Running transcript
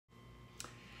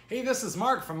Hey, this is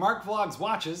Mark from Mark Vlogs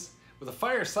Watches with a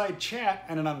fireside chat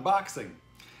and an unboxing.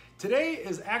 Today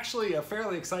is actually a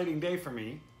fairly exciting day for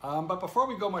me, but before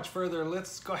we go much further,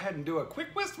 let's go ahead and do a quick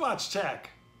wristwatch check.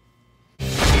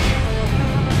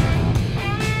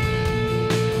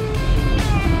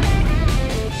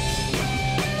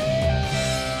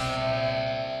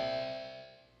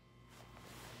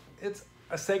 It's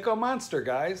a Seiko Monster,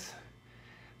 guys.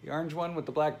 The orange one with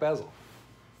the black bezel.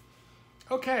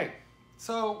 Okay,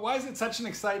 so why is it such an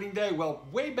exciting day? Well,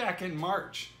 way back in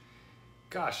March,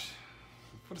 gosh,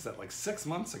 what is that, like 6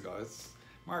 months ago? It's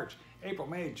March, April,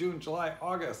 May, June, July,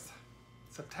 August,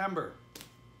 September,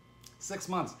 6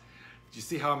 months. Did you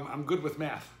see how I'm good with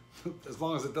math? As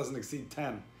long as it doesn't exceed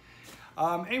 10.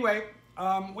 Anyway,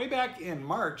 way back in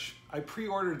March, I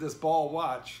pre-ordered this ball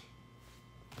watch,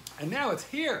 and now it's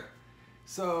here.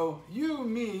 So you,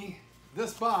 me,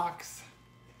 this box,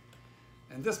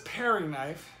 and this paring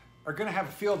knife are gonna have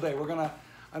a field day. We're gonna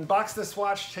unbox this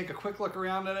watch, take a quick look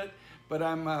around at it, but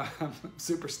I'm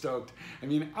super stoked. I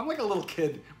mean, I'm like a little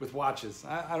kid with watches.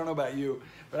 I don't know about you,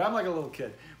 but I'm like a little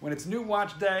kid. When it's new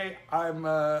watch day, I'm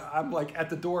like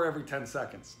at the door every 10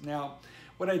 seconds. Now,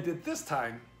 what I did this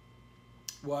time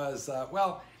was,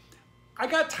 well, I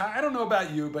don't know about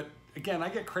you, but again, I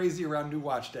get crazy around new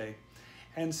watch day.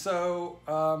 And so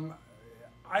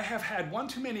I have had one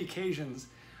too many occasions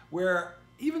where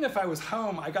even if I was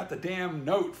home, I got the damn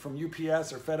note from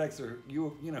UPS or FedEx or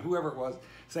you know, whoever it was,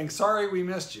 saying, sorry, we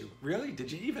missed you. Really?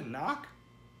 Did you even knock?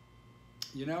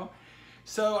 You know?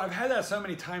 So I've had that so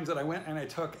many times that I went and I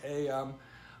took a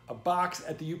box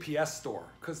at the UPS store,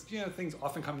 because you know, things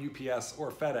often come UPS or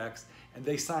FedEx, and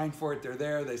they sign for it, they're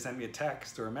there, they send me a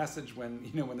text or a message when,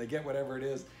 you know, when they get whatever it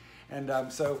is.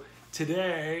 And so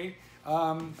today,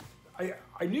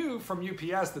 I knew from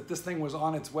UPS that this thing was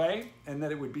on its way and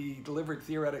that it would be delivered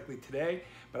theoretically today,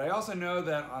 but I also know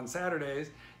that on Saturdays,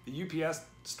 the UPS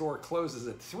store closes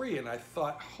at 3, and I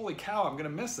thought, holy cow, I'm gonna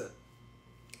miss it.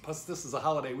 Plus this is a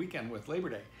holiday weekend with Labor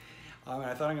Day. And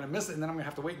I thought I'm gonna miss it, and then I'm gonna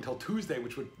have to wait until Tuesday,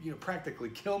 which would, you know, practically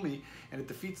kill me, and it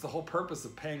defeats the whole purpose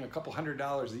of paying a couple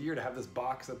 $100s a year to have this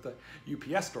box at the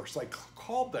UPS store. So I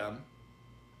called them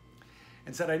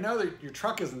and said, I know that your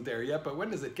truck isn't there yet, but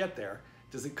when does it get there?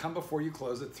 Does it come before you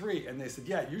close at 3? And they said,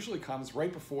 yeah, it usually comes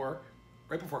right before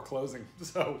closing.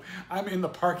 So I'm in the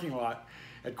parking lot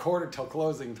at quarter till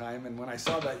closing time, and when I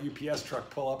saw that UPS truck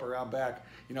pull up around back,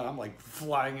 you know, I'm like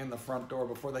flying in the front door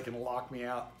before they can lock me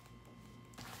out.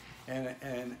 And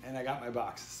I got my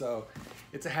box. So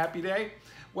it's a happy day.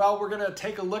 Well, we're gonna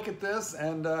take a look at this,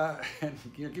 and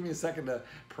you know, give me a second to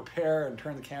prepare and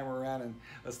turn the camera around, and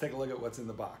let's take a look at what's in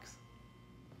the box.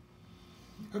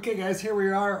 Okay guys, here we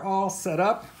are all set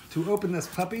up to open this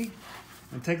puppy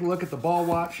and take a look at the ball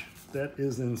watch that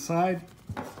is inside.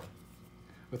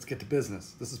 Let's get to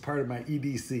business. This is part of my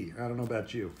EDC. I don't know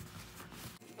about you.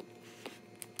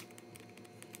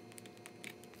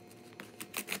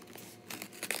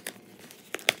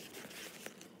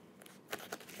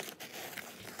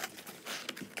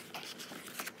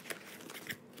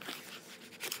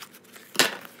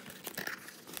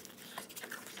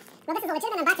 Well, this is a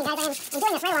legitimate unboxing, guys. I'm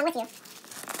doing this right along with you. I was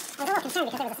a little concerned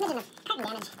because there was a smidgen of packing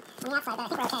damage on the outside, but I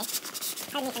think we're okay.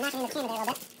 Pardon me for knocking into the camera there a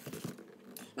little bit.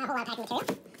 Not a whole lot of packing material.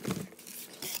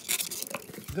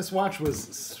 This watch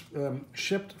was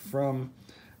shipped from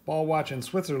Ball Watch in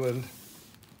Switzerland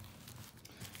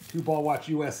to Ball Watch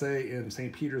USA in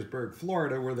St. Petersburg,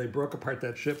 Florida, where they broke apart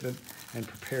that shipment and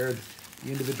prepared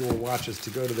the individual watches to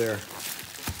go to their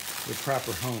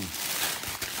proper home.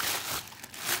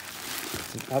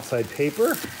 Some outside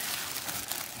paper,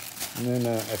 and then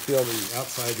I feel the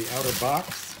outside, the outer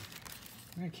box.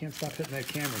 I can't stop hitting that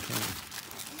camera, can I?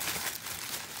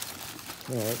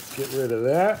 So let's get rid of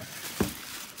that.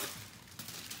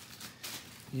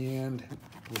 And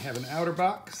we have an outer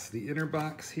box. The inner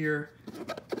box here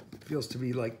feels to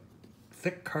be like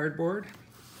thick cardboard,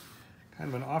 kind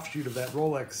of an offshoot of that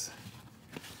Rolex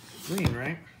green,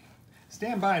 right?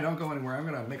 Stand by, don't go anywhere. I'm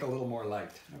gonna make a little more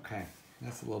light. Okay.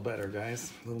 That's a little better,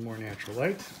 guys. A little more natural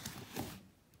light.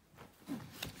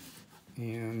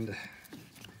 And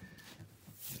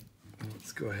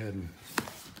let's go ahead and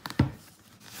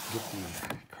get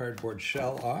the cardboard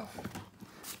shell off.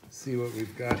 See what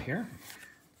we've got here.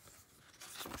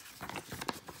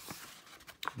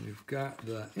 We've got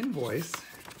the invoice.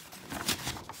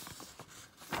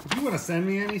 If you want to send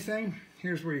me anything,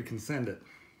 here's where you can send it.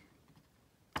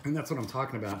 And that's what I'm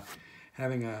talking about.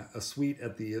 Having a suite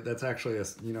at the, that's actually a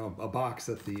box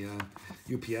at the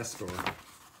UPS store.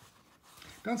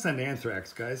 Don't send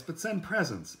anthrax, guys, but send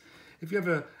presents. If you have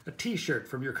a t-shirt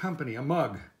from your company, a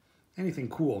mug, anything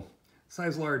cool,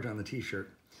 size large on the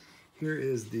t-shirt. here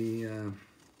is the,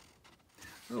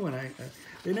 oh, and I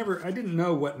didn't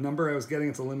know what number I was getting.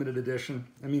 It's a limited edition.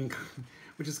 I mean,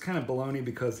 which is kind of baloney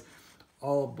because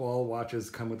all ball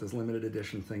watches come with this limited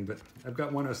edition thing, but I've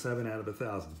got 107 out of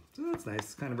 1,000. So that's nice,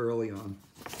 it's kind of early on.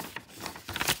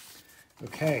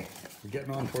 Okay, we're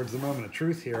getting on towards the moment of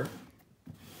truth here.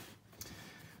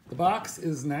 The box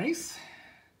is nice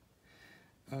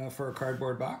for a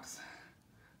cardboard box.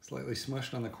 Slightly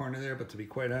smushed on the corner there, but to be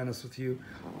quite honest with you,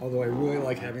 although I really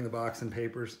like having the box and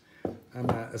papers, I'm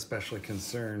not especially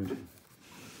concerned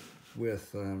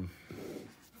with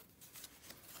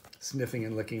sniffing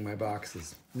and licking my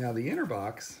boxes. Now the inner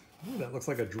box, ooh, that looks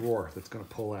like a drawer that's going to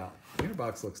pull out. The inner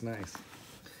box looks nice.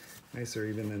 Nicer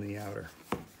even than the outer.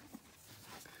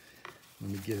 Let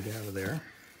me get it out of there.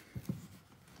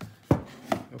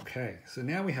 Okay, so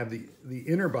now we have the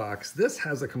inner box. This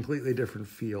has a completely different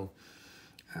feel.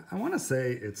 I want to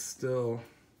say it's still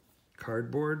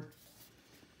cardboard,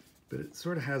 but it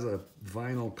sort of has a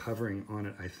vinyl covering on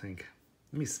it, I think.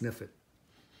 Let me sniff it.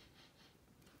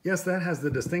 Yes, that has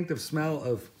the distinctive smell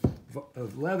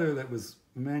of leather that was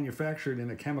manufactured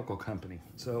in a chemical company.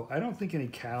 So I don't think any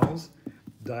cows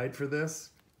died for this.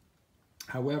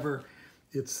 However,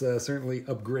 it's certainly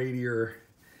upgradier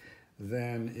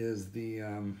than is the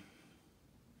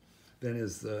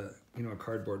you know, a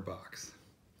cardboard box,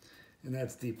 and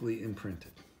that's deeply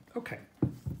imprinted. Okay,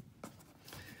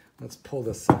 let's pull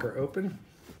this sucker open.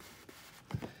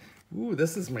 Ooh,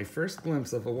 this is my first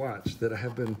glimpse of a watch that I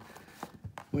have been.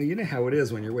 Well, you know how it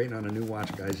is when you're waiting on a new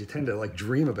watch, guys. You tend to like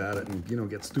dream about it and, you know,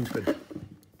 get stupid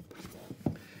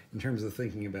in terms of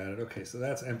thinking about it. Okay, so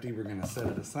that's empty. We're going to set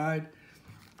it aside.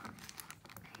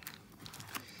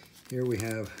 Here we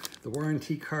have the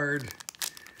warranty card.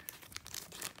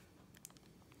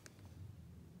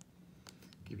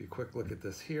 Give you a quick look at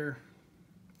this here.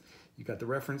 You got the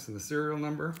reference and the serial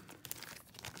number.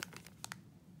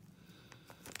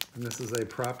 And this is a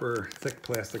proper thick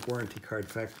plastic warranty card. In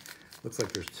fact, looks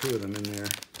like there's two of them in there.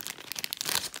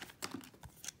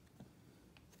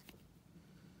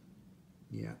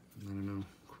 Yeah, I don't know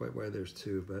quite why there's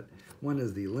two, but one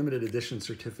is the limited edition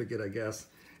certificate, I guess,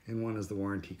 and one is the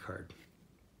warranty card.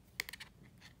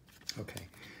 Okay,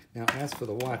 now as for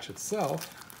the watch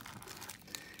itself,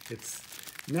 it's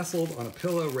nestled on a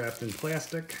pillow wrapped in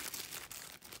plastic.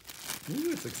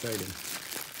 Ooh, it's exciting.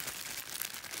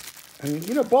 I mean,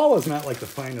 you know, Ball is not like the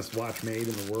finest watch made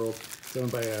in the world. It's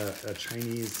owned by a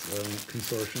Chinese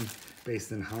consortium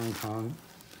based in Hong Kong,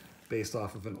 based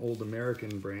off of an old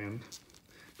American brand.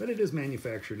 But it is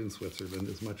manufactured in Switzerland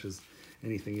as much as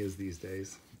anything is these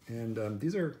days. And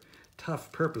these are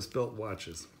tough, purpose-built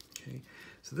watches. Okay,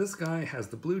 so this guy has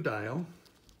the blue dial.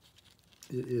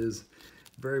 It is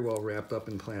very well wrapped up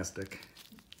in plastic.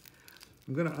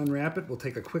 I'm going to unwrap it. We'll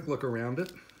take a quick look around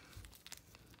it.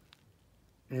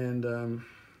 And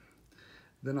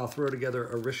then I'll throw together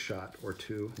a wrist shot or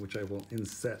two, which I will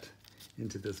inset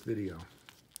into this video.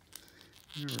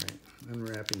 All right,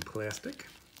 unwrapping plastic.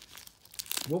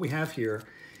 What we have here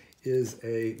is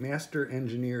a Master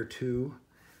Engineer 2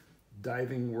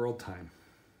 diving Worldtime.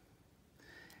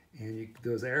 And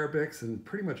those Arabics and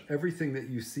pretty much everything that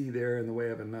you see there in the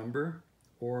way of a number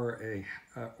or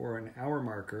an hour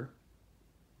marker,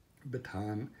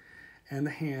 baton, and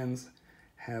the hands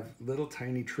have little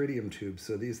tiny tritium tubes,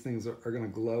 so these things are going to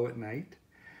glow at night.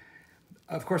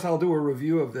 Of course, I'll do a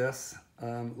review of this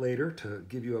later to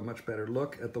give you a much better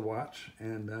look at the watch,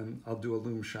 and I'll do a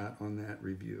loom shot on that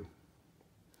review.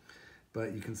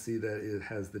 But you can see that it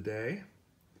has the day,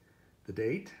 the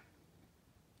date.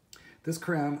 This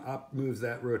crown up moves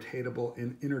that rotatable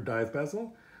inner dive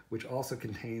bezel, which also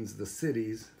contains the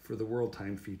cities for the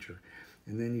Worldtime feature.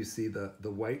 And then you see the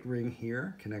white ring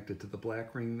here connected to the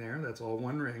black ring there. That's all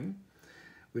one ring,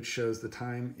 which shows the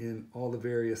time in all the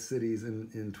various cities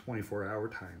in 24-hour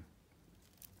time.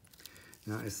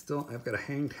 Now I've got a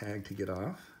hang tag to get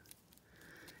off.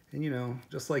 And you know,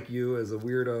 just like you as a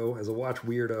weirdo, as a watch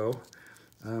weirdo,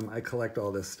 I collect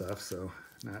all this stuff, so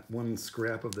not one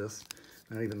scrap of this,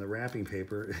 not even the wrapping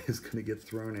paper, is going to get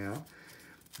thrown out.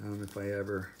 If I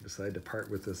ever decide to part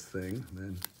with this thing,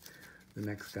 then the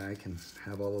next guy can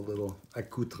have all the little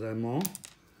accoutrements.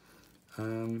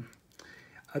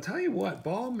 I'll tell you what,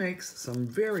 Ball makes some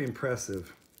very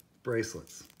impressive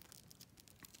bracelets.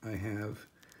 I have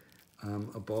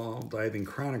a Ball diving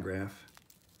chronograph,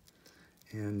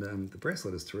 and the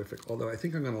bracelet is terrific, although I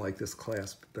think I'm going to like this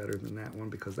clasp better than that one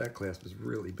because that clasp is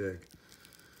really big.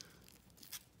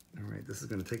 All right, this is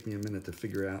going to take me a minute to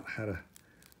figure out how to,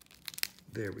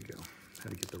 there we go, how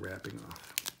to get the wrapping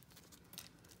off.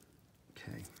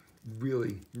 Okay,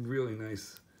 really, really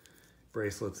nice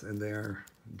bracelets, and they're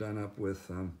done up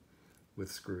with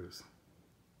screws,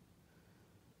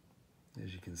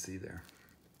 as you can see there.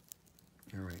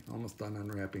 All right, almost done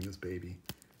unwrapping this baby.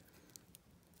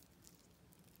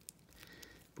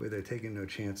 Boy, they're taking no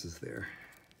chances there.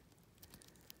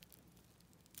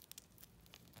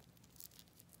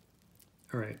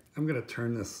 All right, I'm gonna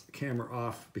turn this camera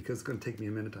off because it's gonna take me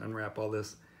a minute to unwrap all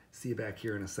this. See you back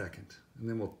here in a second. And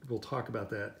then we'll talk about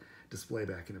that display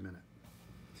back in a minute.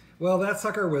 Well, that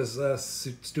sucker was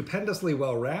stupendously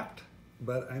well wrapped,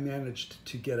 but I managed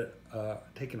to get it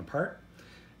taken apart.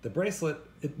 The bracelet,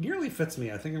 it nearly fits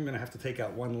me. I think I'm gonna have to take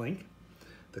out one link.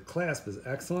 The clasp is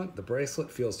excellent. The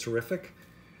bracelet feels terrific.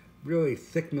 Really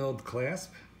thick milled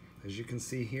clasp, as you can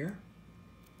see here,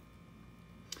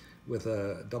 with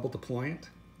a double deployant.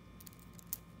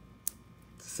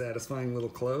 Satisfying little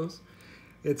close.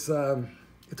 It's a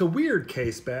weird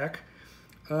case back.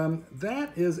 That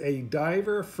is a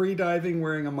diver free diving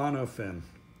wearing a monofin.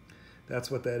 That's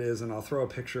what that is, and I'll throw a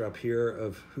picture up here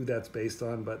of who that's based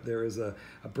on, but there is a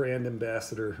brand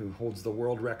ambassador who holds the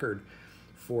world record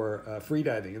for free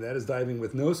diving, and that is diving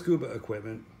with no scuba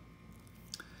equipment,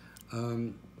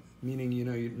 meaning, you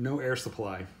know, no air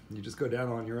supply. You just go down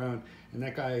on your own, and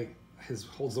that guy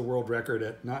holds the world record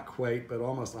at not quite, but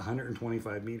almost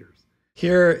 125 meters.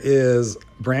 Here is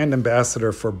brand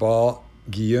ambassador for Ball,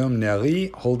 Guillaume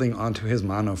Nery, holding onto his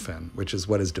monofin, which is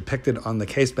what is depicted on the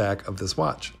case back of this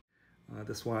watch.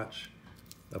 This watch,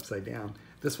 upside down,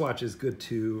 this watch is good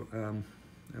to,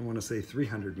 I want to say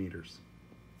 300 meters.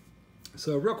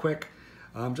 So real quick,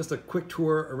 just a quick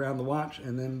tour around the watch,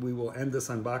 and then we will end this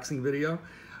unboxing video.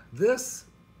 This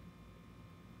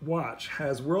watch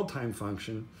has Worldtime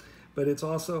function, but it's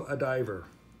also a diver.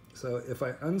 So if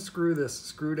I unscrew this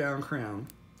screw down crown,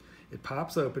 it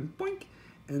pops open, boink,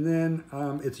 and then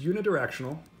it's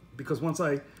unidirectional, because once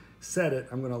I set it,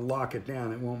 I'm going to lock it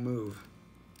down, it won't move.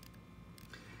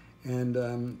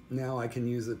 And now I can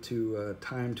use it to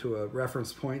time to a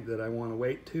reference point that I want to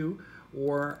wait to,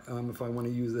 or if I want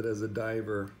to use it as a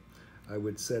diver, I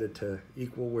would set it to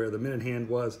equal where the minute hand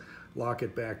was, lock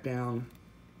it back down.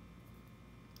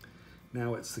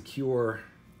 Now it's secure,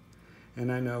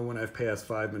 and I know when I've passed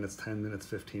 5 minutes, 10 minutes,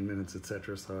 15 minutes,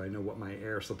 etc., so I know what my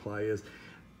air supply is.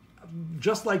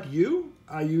 Just like you,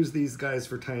 I use these guys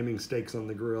for timing steaks on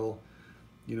the grill,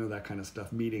 you know, that kind of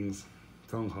stuff, meetings,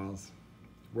 phone calls,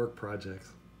 work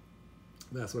projects.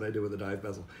 That's what I do with a dive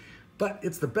bezel. But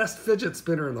it's the best fidget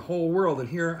spinner in the whole world, and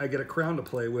here I get a crown to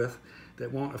play with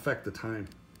that won't affect the time.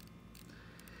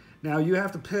 Now you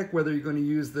have to pick whether you're going to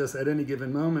use this at any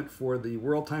given moment for the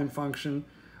Worldtime function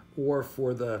or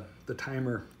for the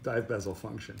timer dive bezel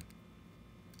function.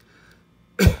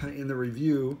 In the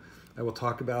review, I will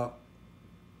talk about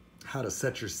how to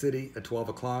set your city at 12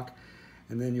 o'clock,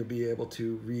 and then you'll be able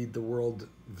to read the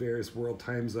various world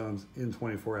time zones in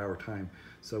 24-hour time.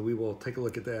 So we will take a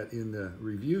look at that in the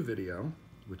review video,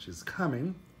 which is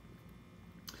coming.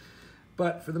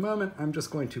 But for the moment, I'm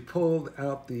just going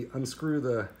to unscrew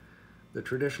the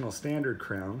traditional standard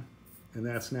crown, and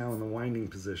that's now in the winding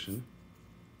position.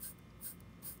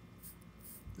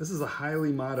 This is a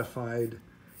highly modified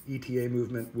ETA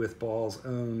movement with Ball's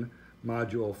own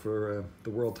module for the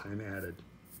Worldtime added.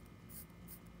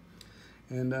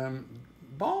 And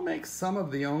Ball makes some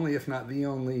of the only, if not the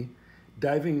only,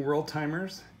 diving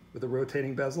Worldtimers with a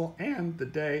rotating bezel and the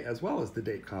day as well as the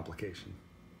date complication.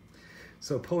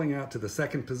 So pulling out to the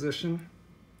second position,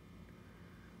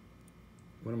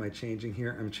 what am I changing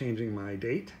here? I'm changing my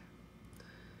date.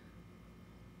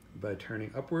 By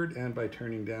turning upward and by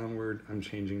turning downward, I'm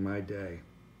changing my day.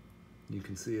 You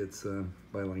can see it's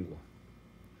bilingual.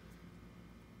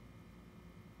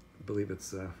 I believe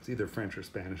it's either French or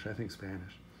Spanish. I think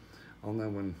Spanish. I'll know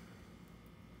when,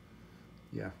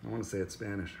 yeah, I want to say it's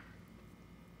Spanish.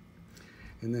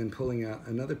 And then pulling out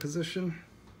another position,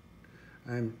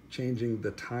 I'm changing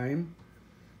the time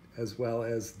as well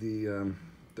as the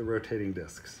rotating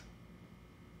discs.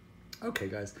 Okay,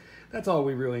 guys, that's all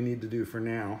we really need to do for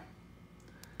now,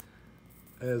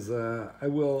 as I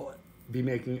will be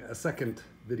making a second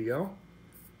video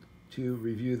to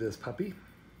review this puppy.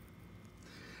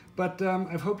 But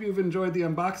I hope you've enjoyed the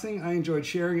unboxing. I enjoyed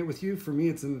sharing it with you. For me,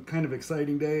 it's a kind of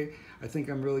exciting day. I think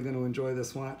I'm really going to enjoy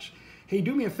this watch. Hey,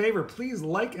 do me a favor, please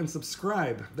like and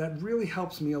subscribe. That really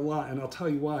helps me a lot, and I'll tell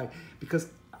you why. Because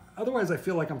otherwise I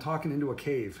feel like I'm talking into a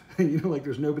cave, you know, like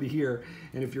there's nobody here.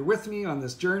 And if you're with me on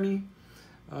this journey,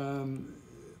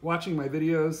 watching my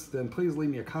videos, then please leave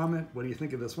me a comment. What do you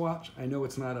think of this watch? I know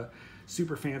it's not a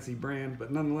super fancy brand,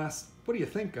 but nonetheless, what do you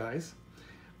think, guys?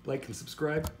 Like and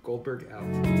subscribe. Goldberg out.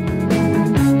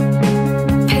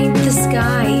 Paint the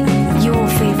sky your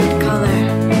favorite color.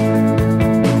 color.